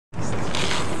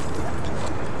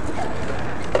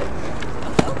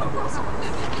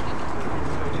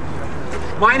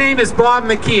My name is Bob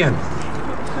McKeon,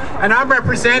 and I'm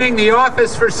representing the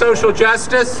Office for Social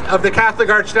Justice of the Catholic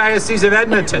Archdiocese of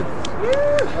Edmonton.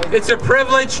 It's a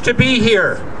privilege to be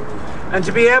here and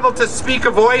to be able to speak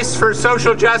a voice for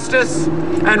social justice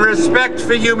and respect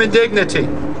for human dignity.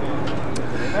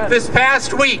 This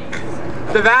past week,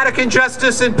 the Vatican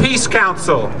Justice and Peace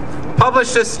Council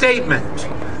published a statement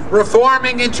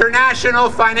reforming international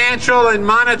financial and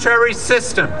monetary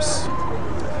systems.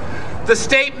 The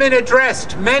statement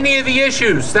addressed many of the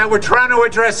issues that we're trying to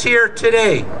address here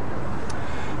today.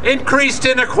 Increased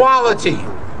inequality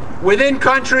within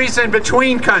countries and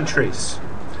between countries.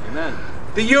 Amen.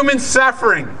 The human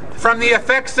suffering from the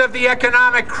effects of the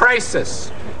economic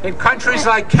crisis in countries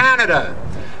like Canada,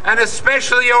 and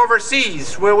especially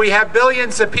overseas, where we have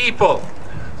billions of people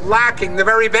lacking the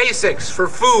very basics for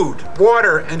food,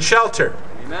 water, and shelter.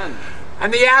 Amen.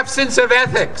 And the absence of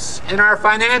ethics in our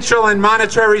financial and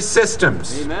monetary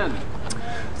systems. Amen.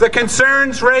 The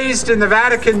concerns raised in the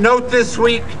Vatican note this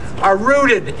week are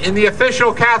rooted in the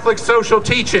official Catholic social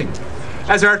teaching,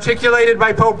 as articulated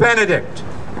by Pope Benedict.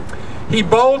 He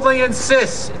boldly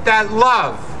insists that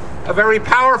love, a very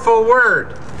powerful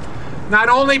word, not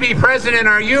only be present in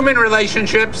our human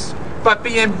relationships, but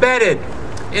be embedded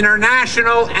in our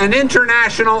national and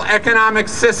international economic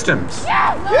systems.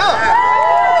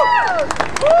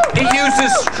 He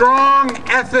uses strong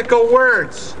ethical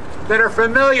words that are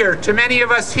familiar to many of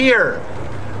us here.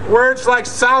 Words like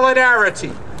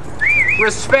solidarity,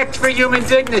 respect for human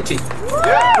dignity,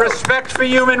 respect for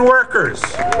human workers,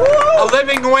 a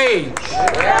living wage,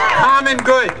 common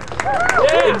good,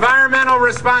 environmental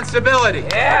responsibility,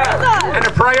 and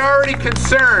a priority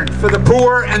concern for the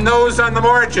poor and those on the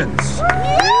margins.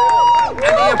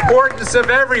 And the importance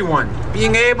of everyone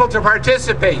being able to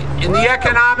participate in the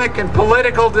economic and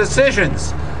political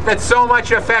decisions that so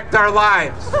much affect our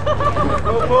lives.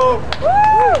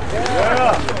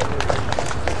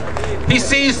 He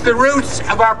sees the roots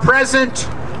of our present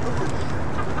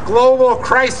global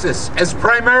crisis as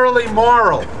primarily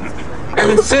moral, and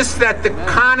insists that the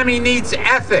economy needs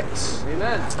ethics,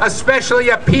 especially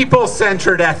a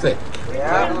people-centered ethic.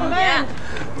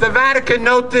 The Vatican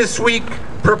note this week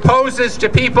proposes to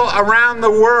people around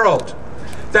the world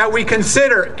that we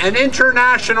consider an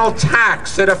international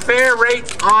tax at a fair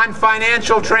rate on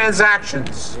financial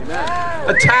transactions.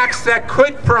 A tax that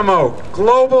could promote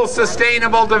global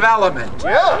sustainable development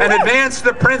and advance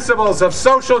the principles of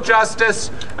social justice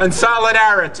and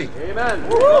solidarity. Amen.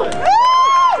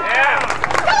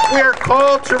 We are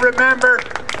called to remember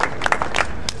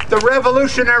the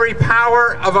revolutionary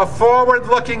power of a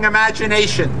forward-looking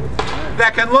imagination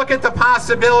that can look at the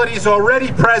possibilities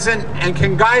already present and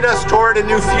can guide us toward a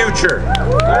new future.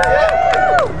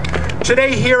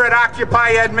 Today here at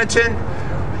Occupy Edmonton,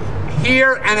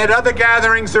 here and at other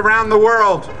gatherings around the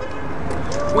world,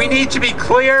 we need to be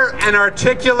clear and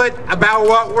articulate about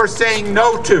what we're saying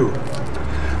no to.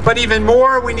 But even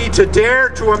more, we need to dare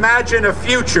to imagine a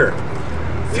future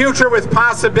with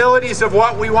possibilities of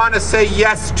what we want to say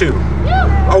yes to.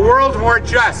 A world more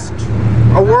just,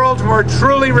 a world more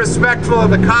truly respectful of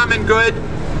the common good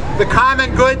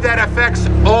that affects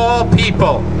all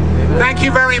people. Thank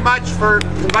you very much for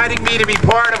inviting me to be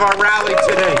part of our rally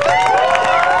today.